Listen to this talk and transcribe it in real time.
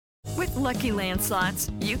With Lucky Land Slots,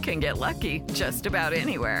 you can get lucky just about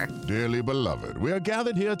anywhere. Dearly beloved, we are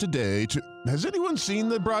gathered here today to... Has anyone seen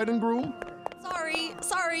the bride and groom?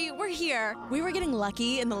 Sorry, we're here. We were getting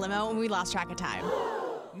lucky in the limo and we lost track of time.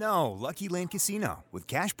 No, Lucky Land Casino, with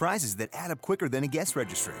cash prizes that add up quicker than a guest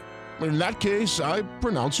registry. In that case, I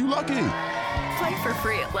pronounce you lucky. Play for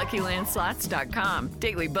free at LuckyLandSlots.com.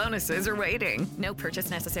 Daily bonuses are waiting. No purchase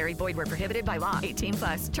necessary. Void where prohibited by law.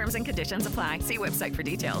 18+. Terms and conditions apply. See website for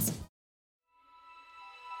details.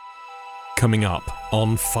 Coming up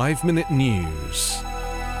on 5 Minute News.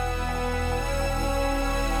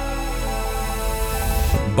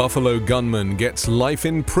 Buffalo gunman gets life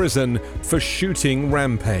in prison for shooting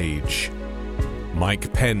rampage.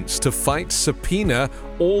 Mike Pence to fight subpoena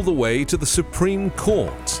all the way to the Supreme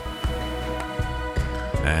Court.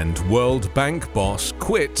 And World Bank boss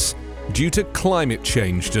quits due to climate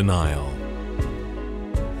change denial.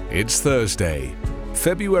 It's Thursday,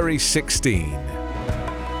 February 16.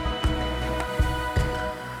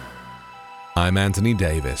 I'm Anthony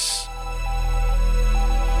Davis.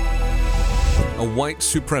 A white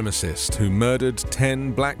supremacist who murdered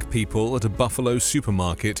 10 black people at a Buffalo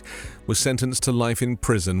supermarket was sentenced to life in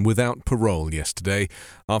prison without parole yesterday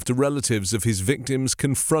after relatives of his victims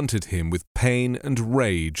confronted him with pain and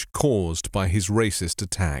rage caused by his racist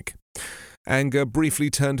attack. Anger briefly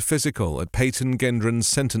turned physical at Peyton Gendron's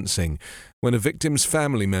sentencing when a victim's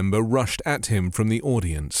family member rushed at him from the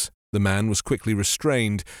audience. The man was quickly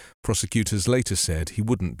restrained. Prosecutors later said he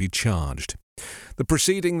wouldn't be charged. The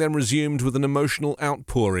proceeding then resumed with an emotional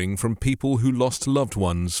outpouring from people who lost loved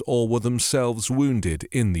ones or were themselves wounded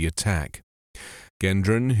in the attack.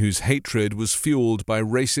 Gendron, whose hatred was fueled by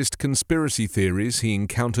racist conspiracy theories he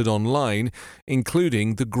encountered online,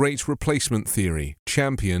 including the Great Replacement theory,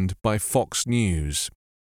 championed by Fox News.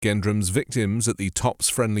 Gendron's victims at the Tops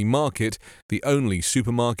Friendly Market, the only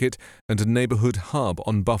supermarket and a neighborhood hub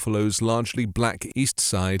on Buffalo's largely black east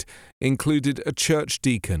side, included a church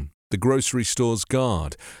deacon, the grocery store's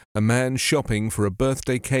guard, a man shopping for a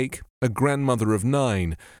birthday cake, a grandmother of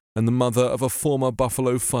 9, and the mother of a former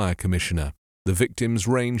Buffalo fire commissioner. The victims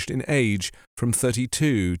ranged in age from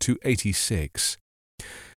 32 to 86.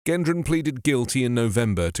 Gendron pleaded guilty in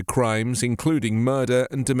November to crimes including murder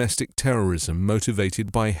and domestic terrorism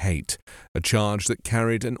motivated by hate, a charge that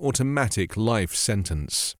carried an automatic life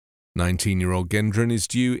sentence. 19-year-old Gendron is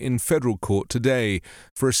due in federal court today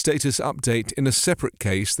for a status update in a separate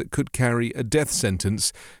case that could carry a death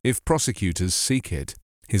sentence if prosecutors seek it.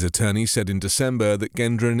 His attorney said in December that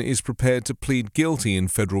Gendron is prepared to plead guilty in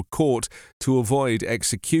federal court to avoid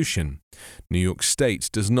execution. New York State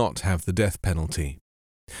does not have the death penalty.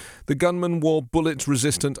 The gunman wore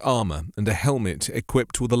bullet-resistant armor and a helmet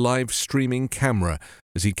equipped with a live-streaming camera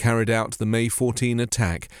as he carried out the May 14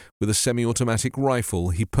 attack with a semi-automatic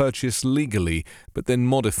rifle he purchased legally but then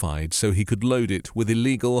modified so he could load it with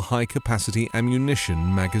illegal high-capacity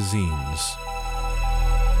ammunition magazines.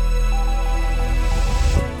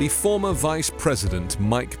 The former Vice President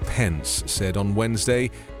Mike Pence said on Wednesday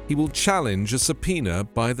he will challenge a subpoena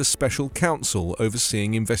by the special counsel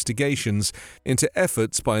overseeing investigations into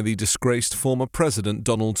efforts by the disgraced former President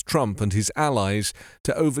Donald Trump and his allies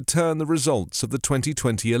to overturn the results of the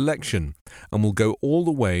 2020 election, and will go all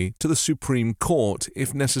the way to the Supreme Court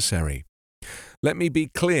if necessary. Let me be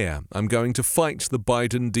clear, I'm going to fight the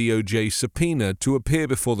Biden DOJ subpoena to appear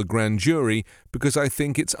before the grand jury because I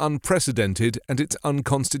think it's unprecedented and it's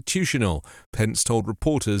unconstitutional, Pence told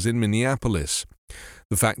reporters in Minneapolis.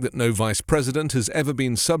 The fact that no vice president has ever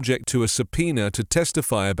been subject to a subpoena to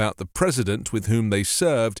testify about the president with whom they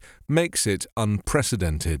served makes it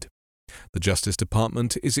unprecedented. The Justice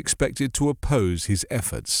Department is expected to oppose his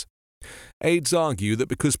efforts. Aides argue that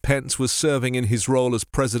because Pence was serving in his role as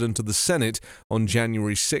President of the Senate on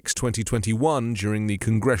January 6, 2021 during the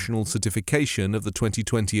congressional certification of the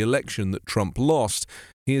 2020 election that Trump lost,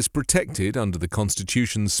 he is protected under the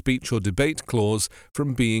Constitution's speech or debate clause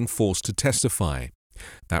from being forced to testify.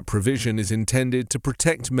 That provision is intended to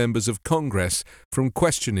protect members of Congress from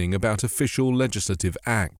questioning about official legislative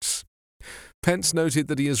acts. Pence noted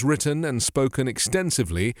that he has written and spoken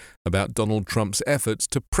extensively about Donald Trump's efforts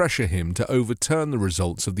to pressure him to overturn the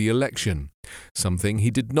results of the election, something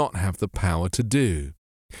he did not have the power to do.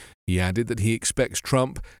 He added that he expects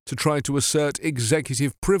Trump to try to assert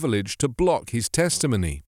executive privilege to block his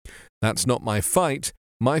testimony. "That's not my fight.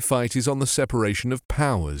 My fight is on the separation of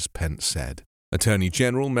powers," Pence said. Attorney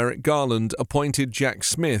General Merrick Garland appointed Jack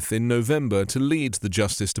Smith in November to lead the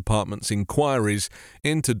Justice Department's inquiries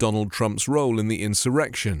into Donald Trump's role in the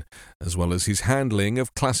insurrection, as well as his handling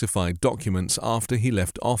of classified documents after he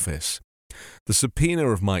left office. The subpoena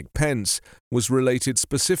of Mike Pence was related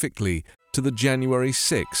specifically to the January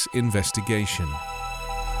 6 investigation.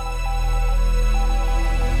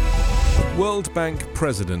 World Bank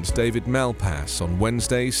President David Malpass on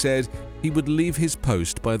Wednesday said he would leave his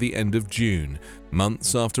post by the end of June,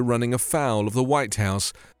 months after running afoul of the White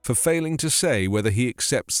House for failing to say whether he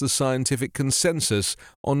accepts the scientific consensus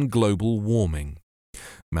on global warming.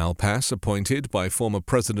 Malpass, appointed by former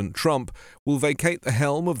President Trump, will vacate the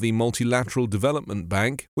helm of the Multilateral Development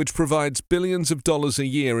Bank, which provides billions of dollars a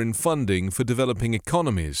year in funding for developing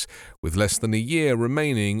economies, with less than a year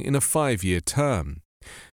remaining in a 5-year term.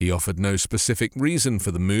 He offered no specific reason for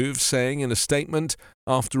the move, saying in a statement,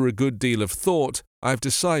 "After a good deal of thought, I've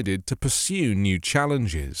decided to pursue new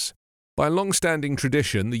challenges." By long-standing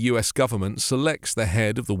tradition, the US government selects the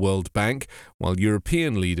head of the World Bank, while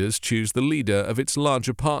European leaders choose the leader of its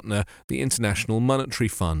larger partner, the International Monetary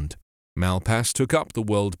Fund. Malpass took up the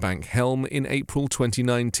World Bank helm in April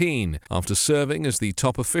 2019 after serving as the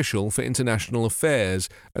top official for international affairs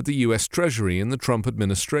at the US Treasury in the Trump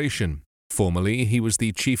administration. Formerly, he was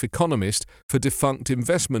the chief economist for defunct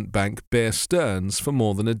investment bank Bear Stearns for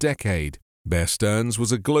more than a decade. Bear Stearns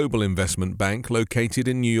was a global investment bank located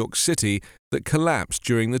in New York City that collapsed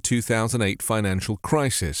during the 2008 financial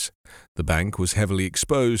crisis. The bank was heavily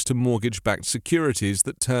exposed to mortgage-backed securities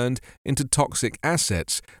that turned into toxic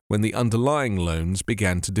assets when the underlying loans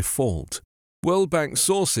began to default. World Bank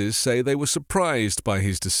sources say they were surprised by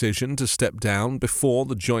his decision to step down before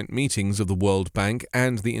the joint meetings of the World Bank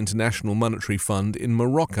and the International Monetary Fund in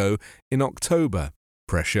Morocco in October.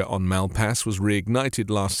 Pressure on Malpass was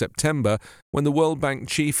reignited last September when the World Bank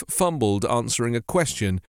chief fumbled answering a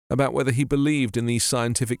question about whether he believed in the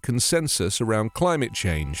scientific consensus around climate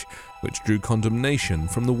change, which drew condemnation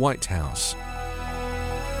from the White House.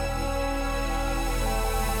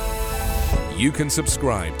 You can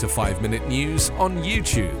subscribe to 5-Minute News on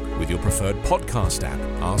YouTube with your preferred podcast app.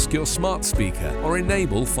 Ask your smart speaker or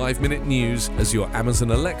enable 5-Minute News as your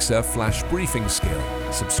Amazon Alexa flash briefing skill.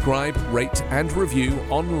 Subscribe, rate and review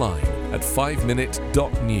online at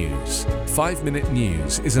 5minute.news. 5-Minute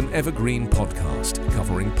News is an evergreen podcast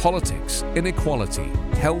covering politics, inequality,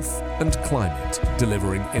 health and climate,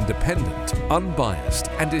 delivering independent, unbiased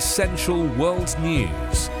and essential world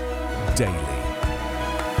news daily.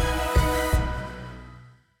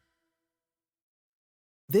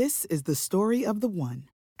 This is the story of the one.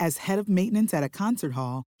 As head of maintenance at a concert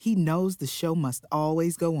hall, he knows the show must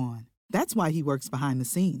always go on. That's why he works behind the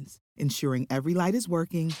scenes, ensuring every light is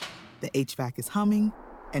working, the HVAC is humming,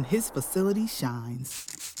 and his facility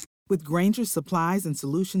shines. With Grainger's supplies and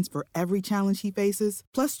solutions for every challenge he faces,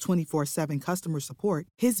 plus 24/7 customer support,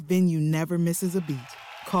 his venue never misses a beat.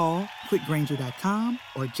 Call quickgrainger.com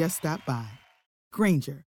or just stop by.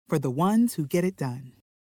 Grainger, for the ones who get it done.